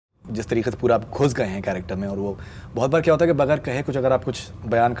जिस तरीके से पूरा आप घुस गए हैं कैरेक्टर में, और वो बहुत बार क्या होता है कि बगैर कहे कुछ अगर आप कुछ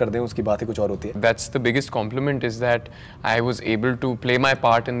बयान कर दें उसकी बात ही कुछ और होती है. That's the biggest compliment, is that I was able to play my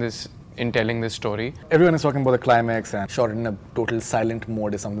part in telling this story. Everyone is talking about the climax, and shot in a total silent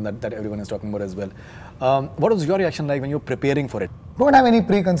mode is something that everyone is talking about as well. What was your reaction like when you were preparing for it? Don't have any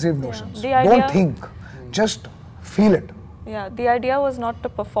preconceived notions. Don't think. Just feel it. Yeah, the idea was not to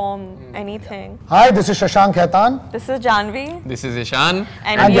perform anything. Hi, this is Shashank. This is Jhanvi. This is Ishaan.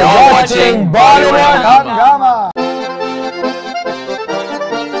 And you're watching Bollywood Hungama.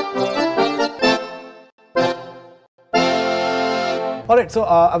 Alright, so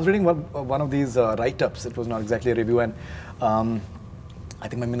I was reading one of these write-ups. It was not exactly a review, and I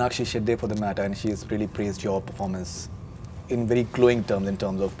think my Meenakshi Shedde for the matter, and she has really praised your performance in very glowing terms, in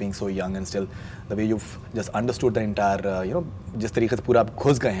terms of being so young and still the way you've just understood the entire, जिस तरीके से पूरा आप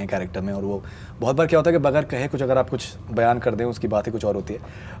घुस गए हैं character में, और वो बहुत बार क्या होता है कि बगैर कहे कुछ अगर आप कुछ बयान कर दें उसकी बात ही कुछ और होती है.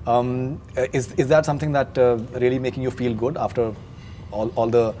 Is that something that really making you feel good after all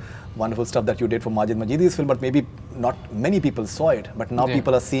the wonderful stuff that you did for Majid Majidi's film, but maybe not many people saw it, but now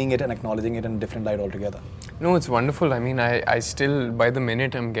people are seeing it and acknowledging it in a different light altogether? No, it's wonderful. I mean, I still, by the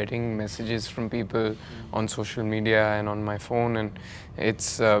minute, I'm getting messages from people on social media and on my phone, and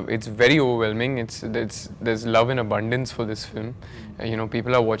it's very overwhelming. There's love in abundance for this film.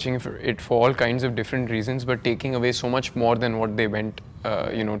 People are watching it for all kinds of different reasons, but taking away so much more than what they went,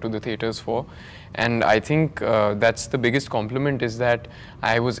 to the theaters for. And I think that's the biggest compliment, is that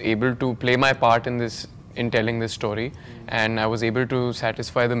I was able to play my part in telling this story, and I was able to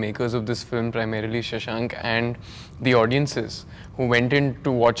satisfy the makers of this film, primarily Shashank, and the audiences who went in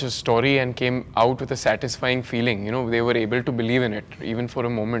to watch a story and came out with a satisfying feeling. They were able to believe in it, even for a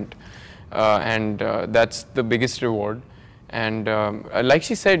moment, and that's the biggest reward. And like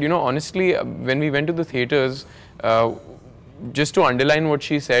she said, honestly, when we went to the theaters, just to underline what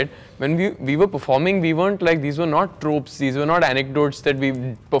she said, when we were performing, we weren't like, these were not tropes, these were not anecdotes that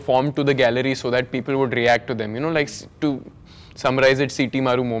we performed to the gallery so that people would react to them, like to summarize it, C.T.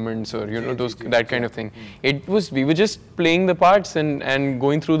 Maru moments, or that kind of thing. We were just playing the parts and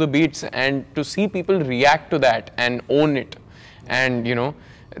going through the beats, and to see people react to that and own it, and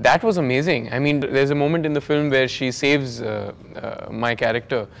that was amazing. I mean, there's a moment in the film where she saves my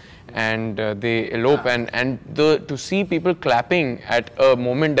character, and they elope, and to see people clapping at a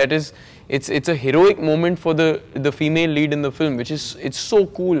moment that is, it's a heroic moment for the female lead in the film, it's so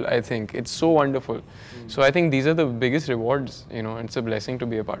cool. I think it's so wonderful. So I think these are the biggest rewards. It's a blessing to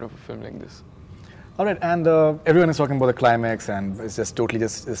be a part of a film like this. All right, and everyone is talking about the climax, and it's just totally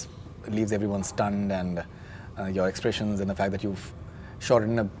just leaves everyone stunned, and your expressions and the fact that you've shot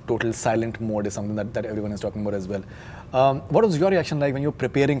in a total silent mode is something that everyone is talking about as well. What was your reaction like when you were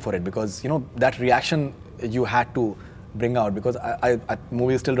preparing for it? Because that reaction you had to bring out, because I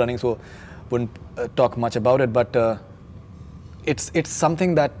movie is still running, so wouldn't talk much about it, but it's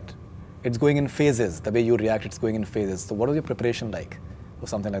something that it's going in phases. The way you react, it's going in phases. So what was your preparation like for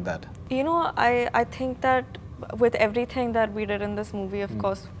something like that? I think that with everything that we did in this movie, of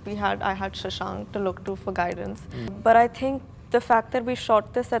course, I had Shashank to look to for guidance. But I think the fact that we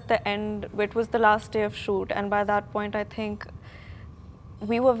shot this at the end, it was the last day of shoot, and by that point I think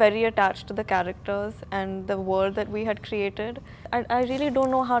we were very attached to the characters and the world that we had created. I really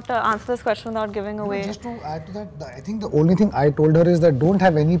don't know how to answer this question without giving away. Just to add to that, I think the only thing I told her is that don't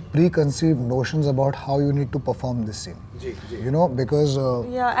have any preconceived notions about how you need to perform this scene. Because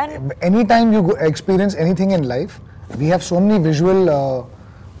anytime you experience anything in life, we have so many visual,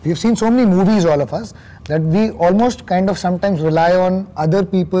 we've seen so many movies, all of us, that we almost kind of sometimes rely on other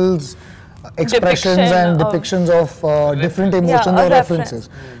people's expressions and depictions of different emotions or references.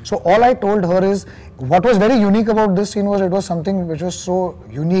 So all I told her is, what was very unique about this scene was it was something which was so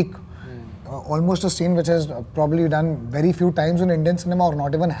unique, almost a scene which has probably done very few times in Indian cinema or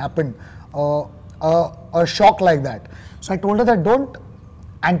not even happened, a shock like that. So I told her that don't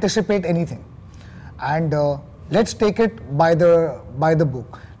anticipate anything, and let's take it by the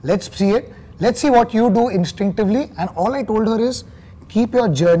book. Let's see it. Let's see what you do instinctively, and all I told her is, keep your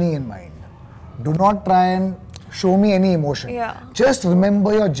journey in mind. Do not try and show me any emotion. Just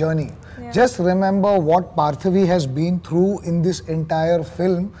remember your journey. Just remember what Parthavi has been through in this entire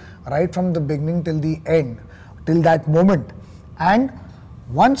film, right from the beginning till the end, till that moment. And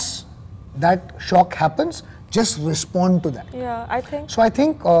once that shock happens, just respond to that. I think. So I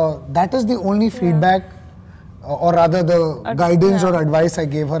think that is the only feedback, or rather the guidance or advice I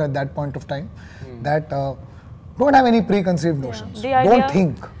gave her at that point of time, that don't have any preconceived notions. Don't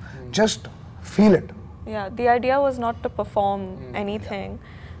think, just feel it. The idea was not to perform anything.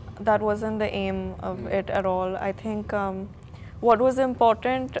 That wasn't the aim of it at all. I think what was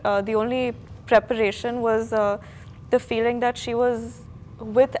important, the only preparation was the feeling that she was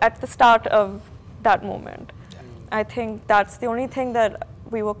with at the start of that moment. I think that's the only thing that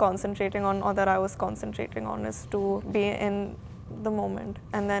we were concentrating on, or that I was concentrating on, is to be in the moment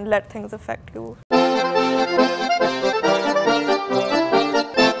and then let things affect you.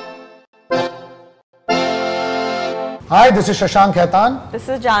 Hi, this is Shashank. This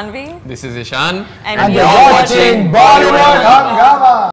is Jhanvi. This is Ishaan. And you're watching Bollywood Hungama.